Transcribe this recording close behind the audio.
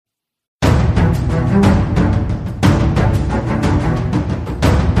Slides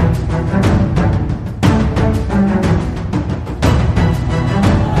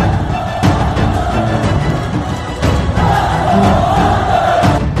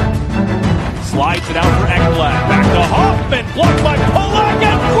it out for Ekblad. Back to Hoffman. Blocked by Polak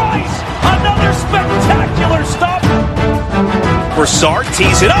and Price. Another spectacular stop. Broussard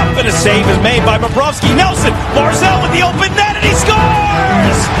tees it up and a save is made by Bobrovsky. Nelson. Barzal with the open net and he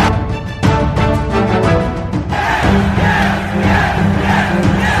scores!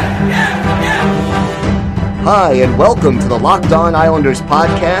 Hi, and welcome to the Locked On Islanders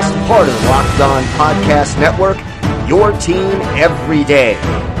podcast, part of the Locked On Podcast Network, your team every day.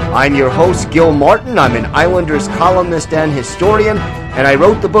 I'm your host, Gil Martin. I'm an Islanders columnist and historian, and I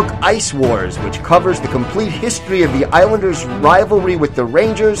wrote the book Ice Wars, which covers the complete history of the Islanders' rivalry with the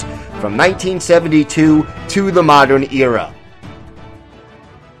Rangers from 1972 to the modern era.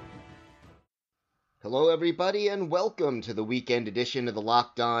 Hello, everybody, and welcome to the weekend edition of the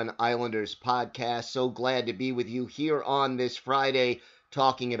Locked On Islanders podcast. So glad to be with you here on this Friday,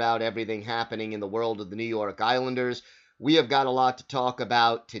 talking about everything happening in the world of the New York Islanders. We have got a lot to talk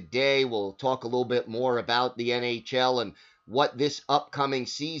about today. We'll talk a little bit more about the NHL and what this upcoming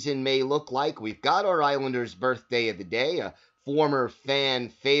season may look like. We've got our Islanders birthday of the day, a former fan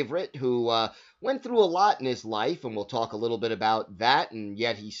favorite who went through a lot in his life, and we'll talk a little bit about that, and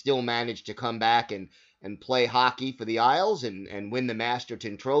yet he still managed to come back and play hockey for the Isles and win the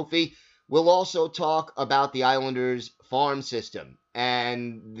Masterton Trophy. We'll also talk about the Islanders farm system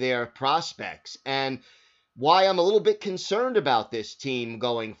and their prospects and why I'm a little bit concerned about this team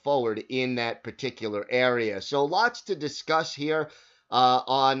going forward in that particular area. So lots to discuss here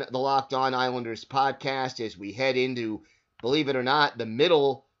on the Locked On Islanders podcast as we head into, believe it or not, the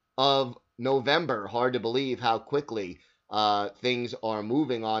middle of November. Hard to believe how quickly things are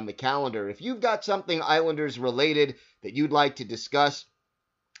moving on the calendar. If you've got something Islanders related that you'd like to discuss,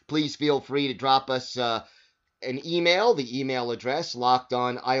 please feel free to drop us an email. The email address,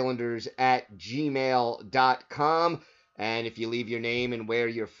 lockedonislanders@gmail.com. And if you leave your name and where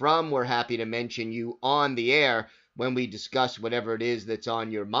you're from, we're happy to mention you on the air when we discuss whatever it is that's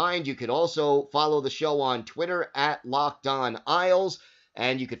on your mind. You could also follow the show on Twitter at LockedOnIsles.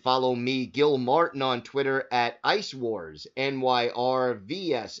 And you could follow me, Gil Martin, on Twitter at Ice Wars,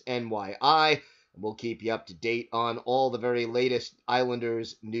 NYRVSNYI. We'll keep you up to date on all the very latest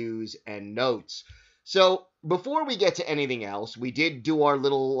Islanders news and notes. So before we get to anything else, we did do our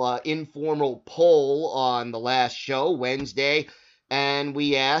little informal poll on the last show, Wednesday, and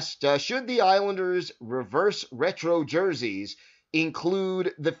we asked, should the Islanders reverse retro jerseys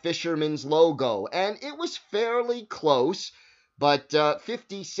include the Fisherman's logo? And it was fairly close, but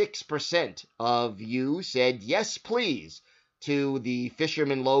 56% of you said yes, please, to the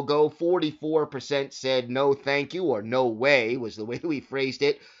Fisherman logo. 44% said no, thank you, or no way was the way we phrased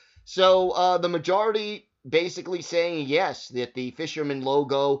it. So the majority basically saying yes, that the Fisherman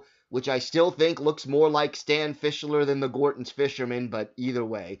logo, which I still think looks more like Stan Fischler than the Gorton's Fisherman, but either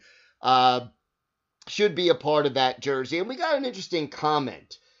way, should be a part of that jersey. And we got an interesting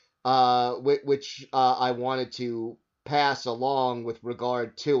comment, which I wanted to pass along with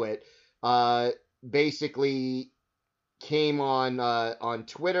regard to it. Basically came on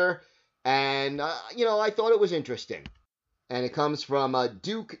Twitter, and I thought it was interesting. And it comes from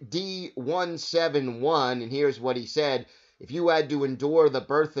Duke D171, and here's what he said. If you had to endure the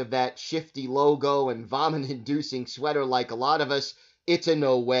birth of that shifty logo and vomit-inducing sweater like a lot of us, it's a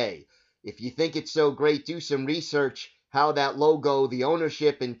no way. If you think it's so great, do some research how that logo, the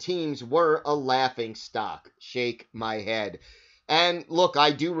ownership, and teams were a laughing stock. Shake my head. And look,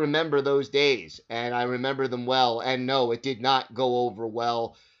 I do remember those days, and I remember them well. And no, it did not go over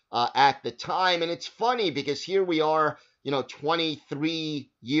well at the time. And it's funny because here we are,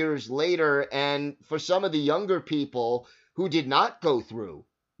 23 years later, and for some of the younger people who did not go through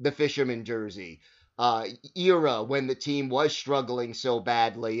the Fisherman jersey era when the team was struggling so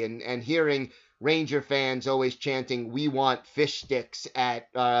badly, and hearing Ranger fans always chanting, "We want fish sticks" at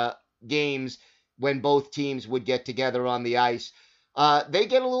games when both teams would get together on the ice, they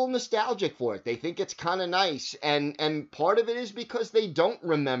get a little nostalgic for it. They think it's kind of nice, and part of it is because they don't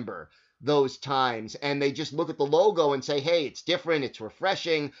remember those times, and they just look at the logo and say, hey, it's different, it's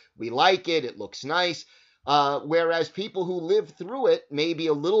refreshing, we like it, it looks nice. Whereas people who lived through it may be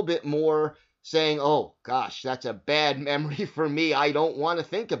a little bit more saying, oh, gosh, that's a bad memory for me, I don't want to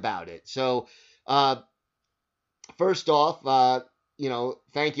think about it. So, first off,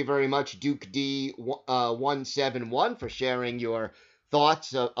 thank you very much, Duke D171, for sharing your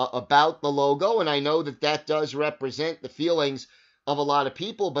thoughts about the logo, and I know that does represent the feelings of a lot of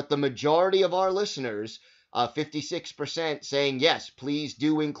people, but the majority of our listeners, 56% saying, yes, please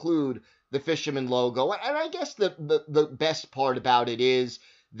do include the fisherman logo. And I guess the best part about it is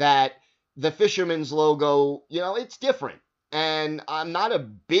that the fisherman's logo, it's different. And I'm not a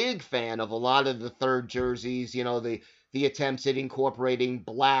big fan of a lot of the third jerseys, the attempts at incorporating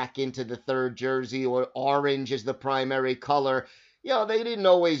black into the third jersey or orange as the primary color. They didn't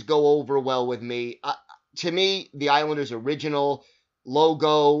always go over well with me. To me, the Islanders' original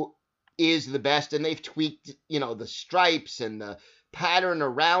logo is the best, and they've tweaked, the stripes and the pattern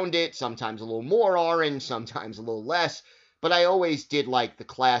around it, sometimes a little more orange, sometimes a little less. But I always did like the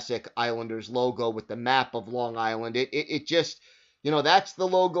classic Islanders logo with the map of Long Island. It just, that's the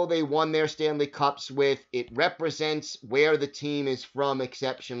logo they won their Stanley Cups with. It represents where the team is from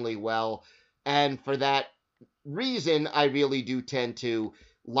exceptionally well. And for that reason, I really do tend to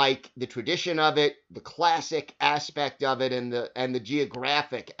like the tradition of it, the classic aspect of it, and the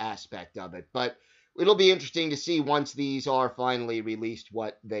geographic aspect of it. But it'll be interesting to see once these are finally released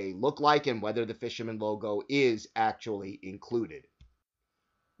what they look like and whether the fisherman logo is actually included.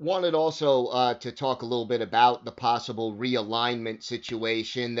 Wanted also to talk a little bit about the possible realignment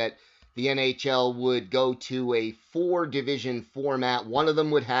situation that the NHL would go to a 4-division format. One of them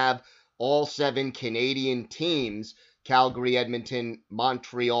would have all 7 Canadian teams: Calgary, Edmonton,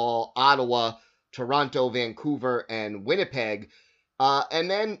 Montreal, Ottawa, Toronto, Vancouver, and Winnipeg. And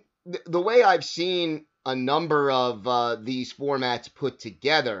then the way I've seen a number of these formats put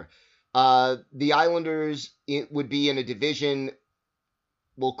together, the Islanders would be in a division,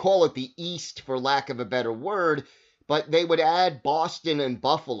 we'll call it the East for lack of a better word, but they would add Boston and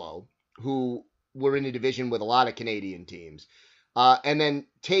Buffalo, who were in a division with a lot of Canadian teams, and then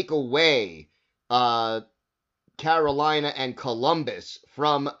take away Carolina and Columbus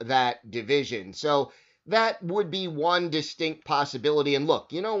from that division. So that would be one distinct possibility. And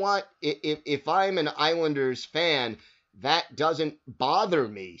look, you know what? If I'm an Islanders fan, that doesn't bother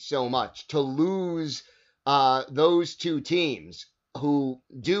me so much to lose those 2 teams who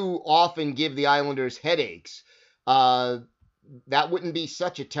do often give the Islanders headaches. That wouldn't be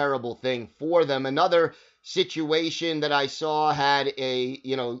such a terrible thing for them. Another situation that I saw had a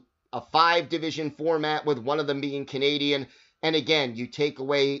 5-division format with one of them being Canadian. And again, you take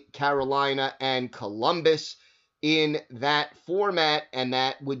away Carolina and Columbus in that format, and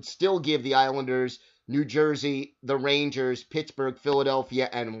that would still give the Islanders New Jersey, the Rangers, Pittsburgh, Philadelphia,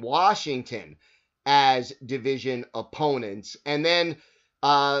 and Washington as division opponents. And then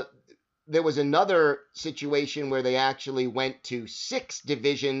there was another situation where they actually went to 6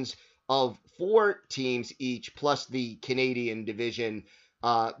 divisions of 4 teams each, plus the Canadian division,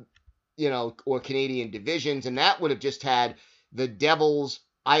 or Canadian divisions, and that would have just had the Devils,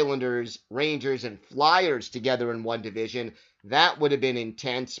 Islanders, Rangers, and Flyers together in one division. That would have been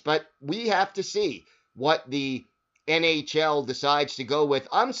intense, but we have to see what the NHL decides to go with.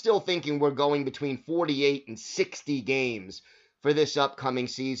 I'm still thinking we're going between 48 and 60 games for this upcoming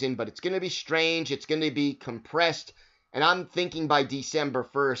season, but it's going to be strange. It's going to be compressed, and I'm thinking by December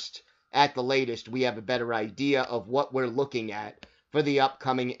 1st, at the latest, we have a better idea of what we're looking at for the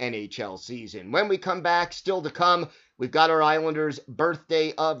upcoming NHL season. When we come back, still to come, we've got our Islanders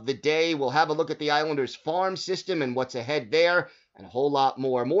birthday of the day. We'll have a look at the Islanders farm system and what's ahead there, and a whole lot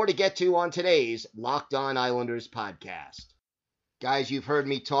more. More to get to on today's Locked On Islanders podcast. Guys, you've heard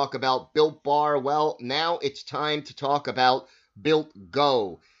me talk about Built Bar. Well, now it's time to talk about Built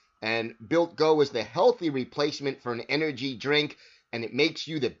Go. And Built Go is the healthy replacement for an energy drink, and it makes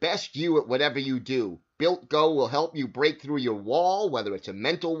you the best you at whatever you do. Built Go will help you break through your wall, whether it's a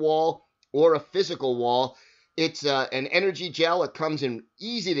mental wall or a physical wall. It's an energy gel. It comes in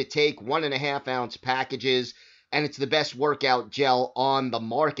easy-to-take 1.5-ounce packages, and it's the best workout gel on the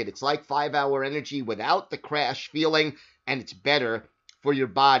market. It's like 5-Hour Energy without the crash feeling, and it's better for your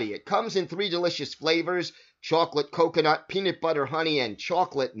body. It comes in 3 delicious flavors: chocolate coconut, peanut butter honey, and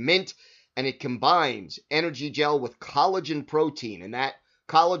chocolate mint. And it combines energy gel with collagen protein, and that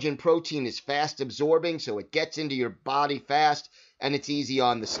collagen protein is fast absorbing, so it gets into your body fast, and it's easy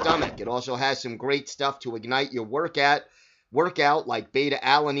on the stomach. It also has some great stuff to ignite your workout, like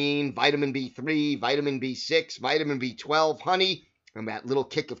beta-alanine, vitamin B3, vitamin B6, vitamin B12, honey, and that little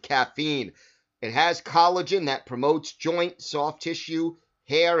kick of caffeine. It has collagen that promotes joint, soft tissue,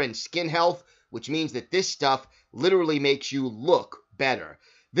 hair, and skin health, which means that this stuff literally makes you look better.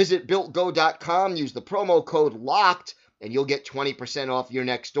 Visit BuiltGo.com, use the promo code LOCKED, and you'll get 20% off your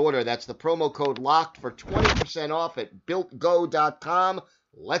next order. That's the promo code LOCKED for 20% off at BuiltGo.com.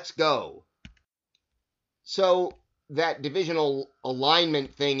 Let's go. So that divisional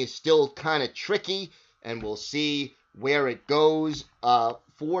alignment thing is still kind of tricky, and we'll see where it goes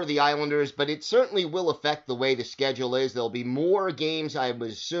for the Islanders, but it certainly will affect the way the schedule is. There'll be more games, I would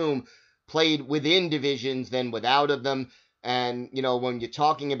assume, played within divisions than without of them. And, when you're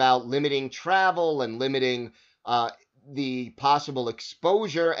talking about limiting travel and limiting the possible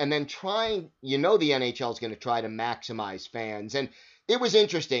exposure, and then trying, the NHL is going to try to maximize fans. And it was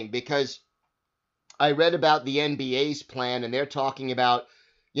interesting because I read about the NBA's plan, and they're talking about,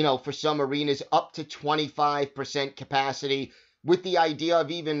 for some arenas up to 25% capacity, with the idea of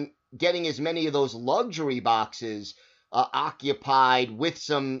even getting as many of those luxury boxes occupied with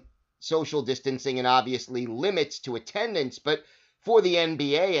some social distancing and obviously limits to attendance. But for the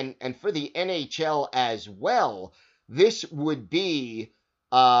NBA and for the NHL as well, this would be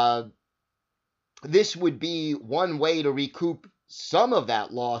one way to recoup some of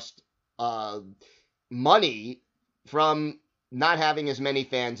that lost money from not having as many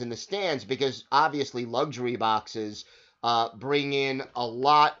fans in the stands, because obviously luxury boxes bring in a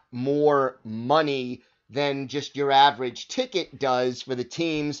lot more money than just your average ticket does for the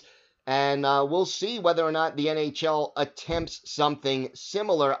teams. And we'll see whether or not the NHL attempts something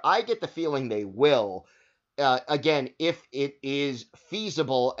similar. I get the feeling they will. Again, if it is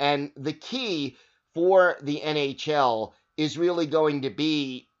feasible. And the key for the NHL is really going to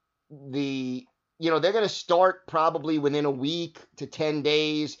be they're going to start probably within a week to 10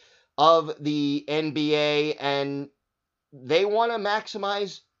 days of the NBA, and they want to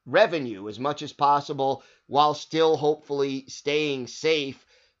maximize revenue as much as possible while still hopefully staying safe.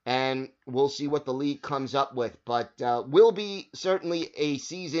 And we'll see what the league comes up with. But will be certainly a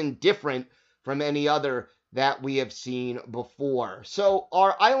season different from any other that we have seen before. So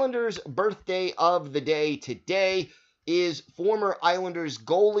our Islanders' birthday of the day today is former Islanders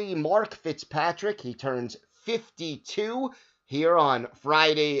goalie Mark Fitzpatrick. He turns 52 here on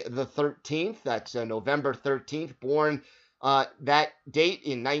Friday the 13th. That's November 13th. Born that date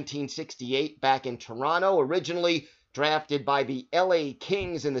in 1968 back in Toronto. Originally drafted by the LA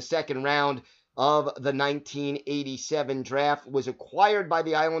Kings in the second round of the 1987 draft. Was acquired by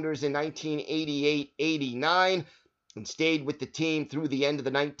the Islanders in 1988-89 and stayed with the team through the end of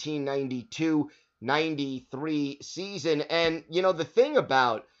the 1992-93 season. And, the thing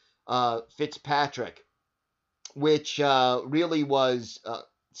about Fitzpatrick, which really was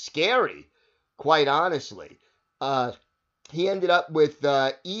scary, quite honestly, he ended up with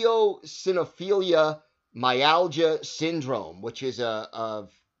eosinophilia myalgia syndrome, which is a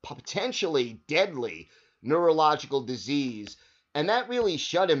potentially deadly neurological disease. And that really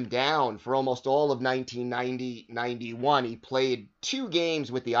shut him down for almost all of 1990-91. He played 2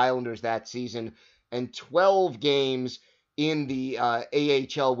 games with the Islanders that season and 12 games in the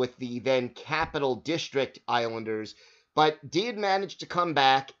AHL with the then Capital District Islanders, but did manage to come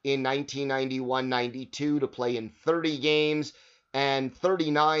back in 1991-92 to play in 30 games and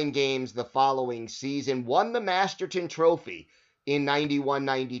 39 games the following season. Won the Masterton Trophy in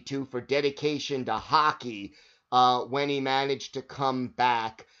 91-92 for dedication to hockey when he managed to come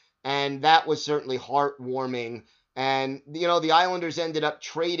back. And that was certainly heartwarming. And, the Islanders ended up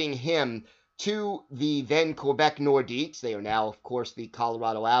trading him to the then Quebec Nordiques. They are now, of course, the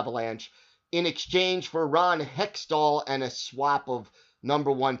Colorado Avalanche, in exchange for Ron Hextall and a swap of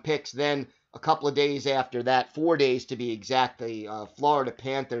number 1 picks. Then a couple of days after that, 4 days to be exact, the Florida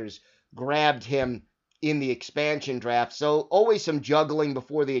Panthers grabbed him in the expansion draft. So always some juggling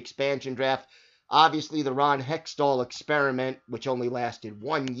before the expansion draft. Obviously, the Ron Hextall experiment, which only lasted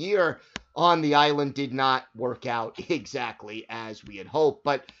 1 year on the island, did not work out exactly as we had hoped.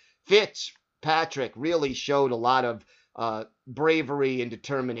 But Fitzpatrick really showed a lot of bravery and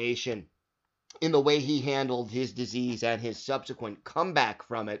determination in the way he handled his disease and his subsequent comeback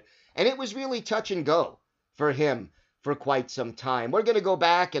from it. And it was really touch and go for him for quite some time. We're going to go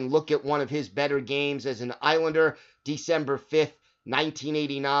back and look at one of his better games as an Islander, December 5th,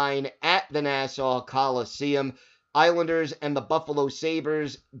 1989, at the Nassau Coliseum. Islanders and the Buffalo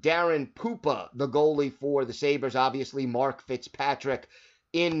Sabres. Darren Pupa, the goalie for the Sabres. Obviously, Mark Fitzpatrick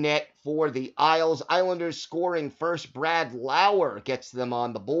in net for the Isles. Islanders scoring first. Brad Lauer gets them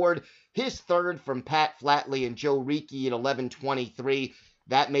on the board. His third from Pat Flatley and Joe Ricci at 11:23.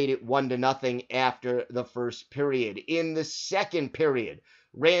 That made it 1-0 after the first period. In the second period,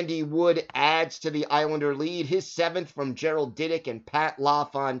 Randy Wood adds to the Islander lead. His 7th from Gerald Diduck and Pat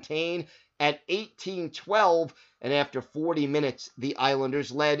LaFontaine at 18:12. And after 40 minutes, the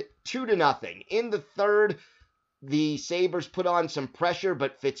Islanders led 2-0. In the third, the Sabres put on some pressure,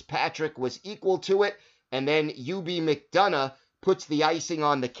 but Fitzpatrick was equal to it. And then UB McDonough puts the icing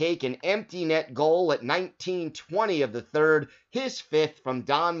on the cake, an empty net goal at 19:20 of the third, his 5th from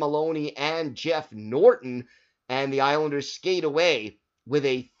Don Maloney and Jeff Norton. and the Islanders skate away with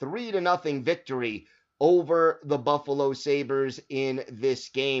a 3-0 victory over the Buffalo Sabres in this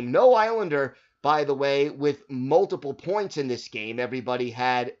game. No Islander, by the way, with multiple points in this game. Everybody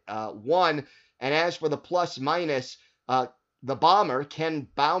had one. And as for the plus-minus, the Bomber, Ken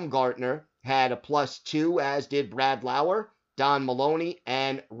Baumgartner, had a +2, as did Brad Lauer, Don Maloney,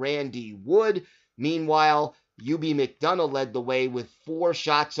 and Randy Wood. Meanwhile, UB McDonough led the way with 4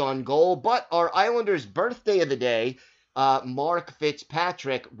 shots on goal. But our Islanders' birthday of the day, Mark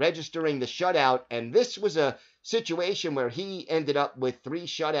Fitzpatrick, registering the shutout. And this was a situation where he ended up with 3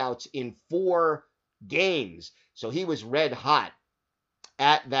 shutouts in 4 games. So he was red hot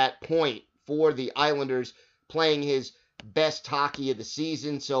at that point for the Islanders, playing his best hockey of the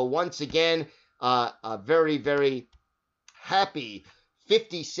season. So once again, a very, very happy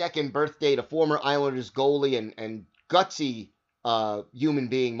 52nd birthday to former Islanders goalie and gutsy human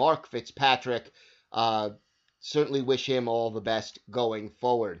being Mark Fitzpatrick. Certainly wish him all the best going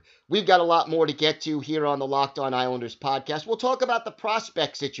forward. We've got a lot more to get to here on the Locked On Islanders podcast. We'll talk about the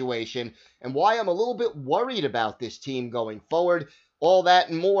prospect situation and why I'm a little bit worried about this team going forward. All that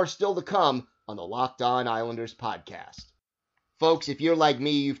and more still to come on the Locked On Islanders podcast. Folks, if you're like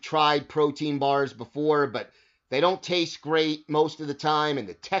me, you've tried protein bars before, but they don't taste great most of the time and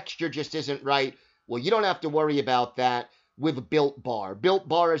the texture just isn't right. Well, you don't have to worry about that with Built Bar. Built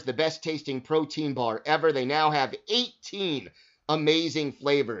Bar is the best tasting protein bar ever. They now have 18 amazing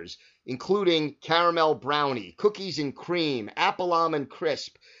flavors, including caramel brownie, cookies and cream, apple almond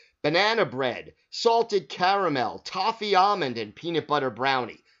crisp, banana bread, salted caramel, toffee almond, and peanut butter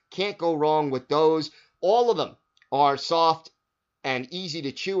brownie. Can't go wrong with those. All of them are soft and easy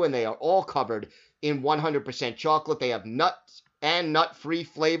to chew, and they are all covered in 100% chocolate. They have nuts and nut-free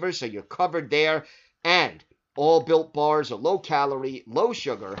flavors, so you're covered there. And all Built Bars are low-calorie,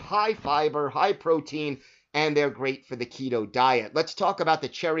 low-sugar, high-fiber, high-protein, and they're great for the keto diet. Let's talk about the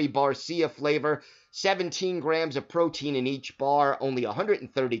Cherry Barcia flavor. 17 grams of protein in each bar, only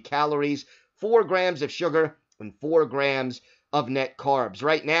 130 calories, 4 grams of sugar, and 4 grams of net carbs.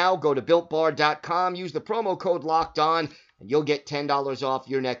 Right now, go to BuiltBar.com, use the promo code LOCKEDON, and you'll get $10 off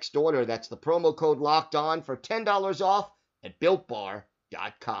your next order. That's the promo code LOCKEDON for $10 off at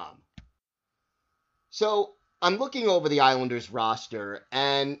BuiltBar.com. So, I'm looking over the Islanders roster,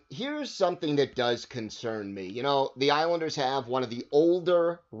 and here's something that does concern me. You know, the Islanders have one of the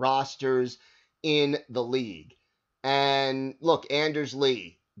older rosters in the league. And look, Anders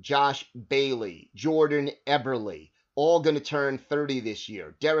Lee, Josh Bailey, Jordan Eberle, all going to turn 30 this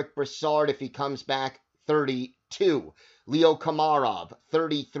year. Derek Brassard, if he comes back, 32. Leo Komarov,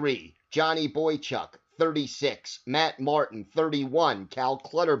 33. Johnny Boychuk, 36. Matt Martin, 31. Cal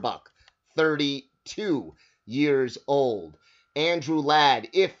Clutterbuck, 32 years old. Andrew Ladd,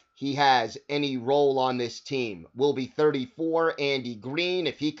 if he has any role on this team, will be 34. Andy Green,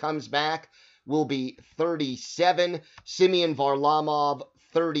 if he comes back, will be 37. Simeon Varlamov,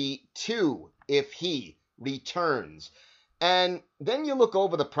 32, if he returns. And then you look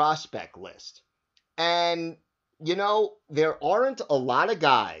over the prospect list, and you know, there aren't a lot of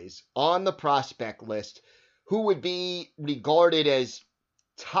guys on the prospect list who would be regarded as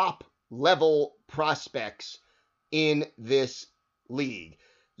top level prospects in this league.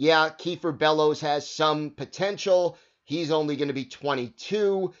 Yeah, Kiefer Bellows has some potential. He's only going to be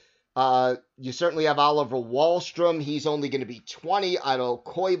 22. You certainly have Oliver Wahlstrom. He's only going to be 20. Otto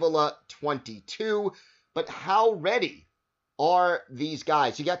Koivula, 22. But how ready are these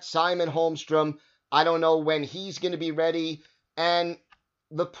guys? You got Simon Holmstrom. I don't know when he's going to be ready. And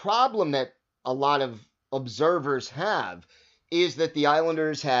the problem that a lot of observers have is that the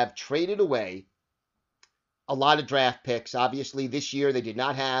Islanders have traded away a lot of draft picks. Obviously, this year they did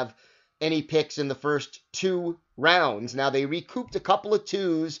not have any picks in the first 2 rounds. Now, they recouped a couple of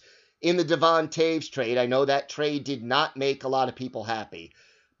 2s in the Devon Toews trade. I know that trade did not make a lot of people happy.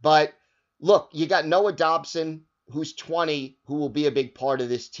 But look, you got Noah Dobson, who's 20, who will be a big part of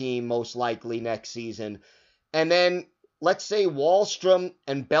this team most likely next season. And then let's say Wahlstrom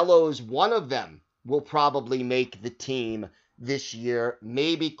and Bellows, one of them will probably make the team this year.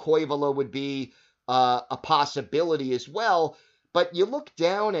 Maybe Koivula would be a possibility as well. But you look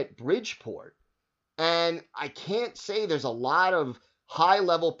down at Bridgeport, and I can't say there's a lot of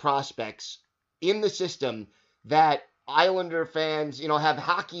high-level prospects in the system that Islander fans, you know, have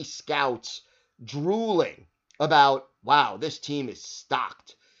hockey scouts drooling about, wow, this team is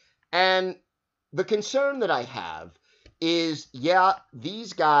stocked. And the concern that I have is, yeah,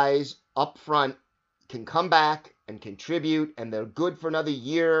 these guys up front can come back and contribute, and they're good for another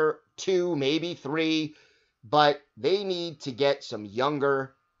year, 2, maybe 3, but they need to get some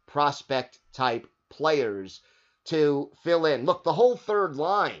younger prospect-type players to fill in. Look, the whole third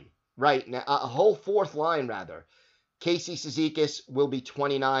line right now, a whole fourth line rather. Casey Cizikas will be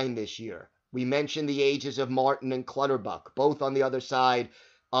 29 this year. We mentioned the ages of Martin and Clutterbuck, both on the other side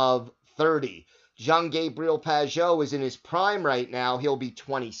of 30. Jean-Gabriel Pageau is in his prime right now. He'll be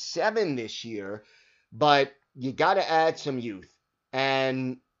 27 this year, but you got to add some youth.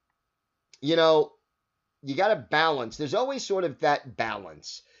 And, you know, you got to balance. There's always sort of that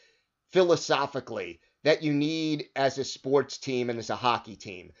balance philosophically that you need as a sports team and as a hockey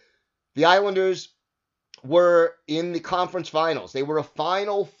team. The Islanders were in the conference finals. They were a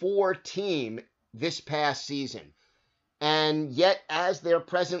Final Four team this past season. And yet, as they're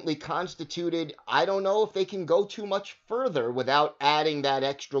presently constituted, I don't know if they can go too much further without adding that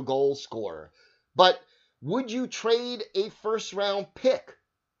extra goal scorer. But would you trade a first-round pick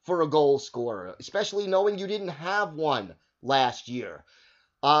for a goal scorer, especially knowing you didn't have one last year?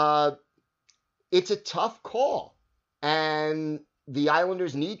 It's a tough call. And the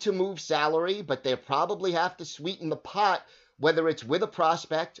Islanders need to move salary, but they probably have to sweeten the pot, whether it's with a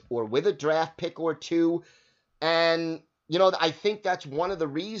prospect or with a draft pick or two. And, you know, I think that's one of the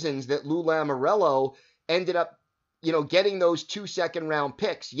reasons that Lou Lamoriello ended up, you know, getting those 2 second-round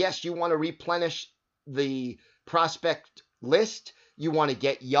picks. Yes, you want to replenish the prospect list. You want to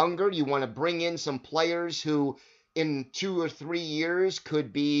get younger. You want to bring in some players who in 2 or 3 years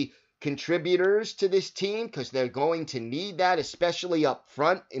could be contributors to this team, because they're going to need that, especially up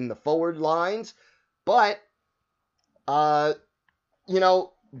front in the forward lines. But, you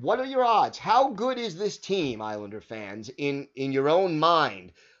know, what are your odds? How good is this team, Islander fans, in your own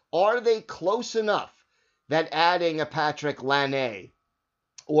mind? Are they close enough that adding a Patrick Laine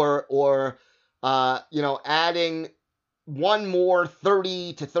or you know, adding one more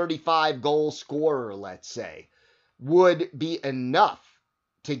 30 to 35 goal scorer, let's say, would be enough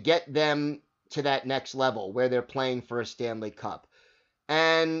to get them to that next level where they're playing for a Stanley Cup?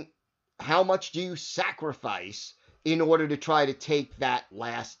 And how much do you sacrifice in order to try to take that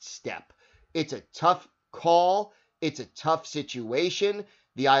last step? It's a tough call. It's a tough situation.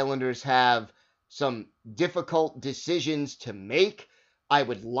 The Islanders have some difficult decisions to make. I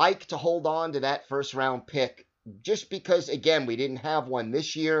would like to hold on to that first round pick just because, again, we didn't have one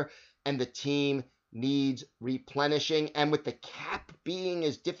this year and the team needs replenishing. And with the cap being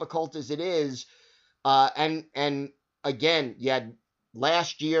as difficult as it is, and again, you had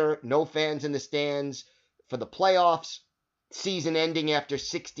last year, no fans in the stands for the playoffs, season ending after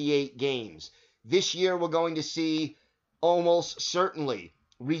 68 games. This year, we're going to see almost certainly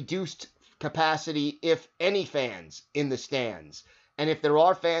reduced capacity, if any fans in the stands. And if there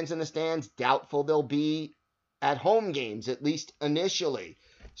are fans in the stands, doubtful they'll be at home games, at least initially.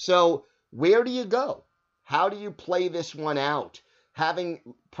 So where do you go? How do you play this one out? Having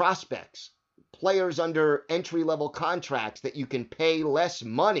prospects, players under entry-level contracts that you can pay less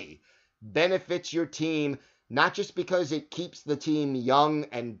money benefits your team, not just because it keeps the team young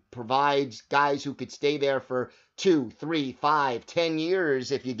and provides guys who could stay there for 2, 3, 5, 10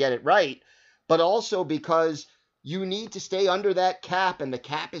 years if you get it right, but also because you need to stay under that cap, and the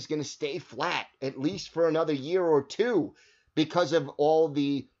cap is going to stay flat at least for another year or two because of all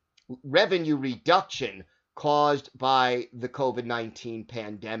the revenue reduction caused by the COVID-19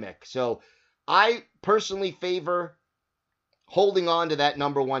 pandemic. So I personally favor holding on to that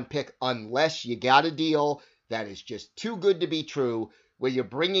number one pick unless you got a deal that is just too good to be true, where you're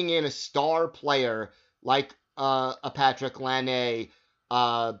bringing in a star player like a Patrick Laine,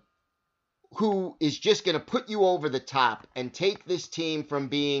 who is just going to put you over the top and take this team from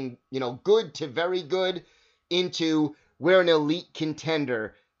being, you know, good to very good into we're an elite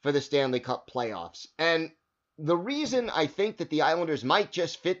contender for the Stanley Cup playoffs. And the reason I think that the Islanders might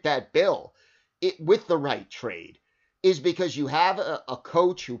just fit that bill with the right trade is because you have a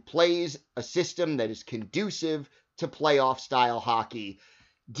coach who plays a system that is conducive to playoff style hockey,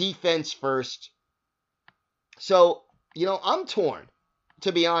 defense first. So, you know, I'm torn,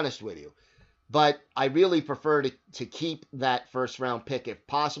 to be honest with you. But I really prefer to keep that first round pick if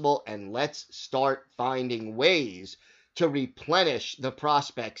possible, and let's start finding ways to replenish the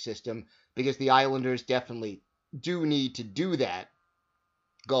prospect system, because the Islanders definitely do need to do that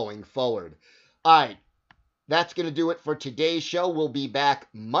going forward. All right, that's going to do it for today's show. We'll be back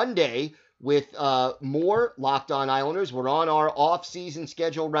Monday with more Locked On Islanders. We're on our off-season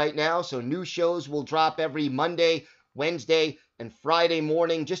schedule right now, so new shows will drop every Monday, Wednesday, and Friday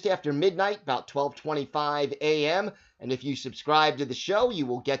morning just after midnight, about 12:25 a.m. And if you subscribe to the show, you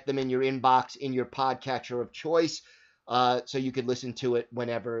will get them in your inbox in your podcatcher of choice, so you can listen to it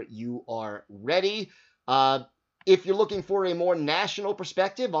whenever you are ready. If you're looking for a more national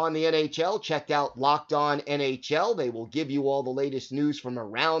perspective on the NHL, check out Locked On NHL. They will give you all the latest news from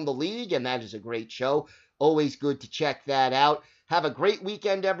around the league, and that is a great show. Always good to check that out. Have a great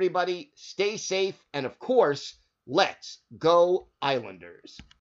weekend, everybody. Stay safe, and of course, let's go Islanders.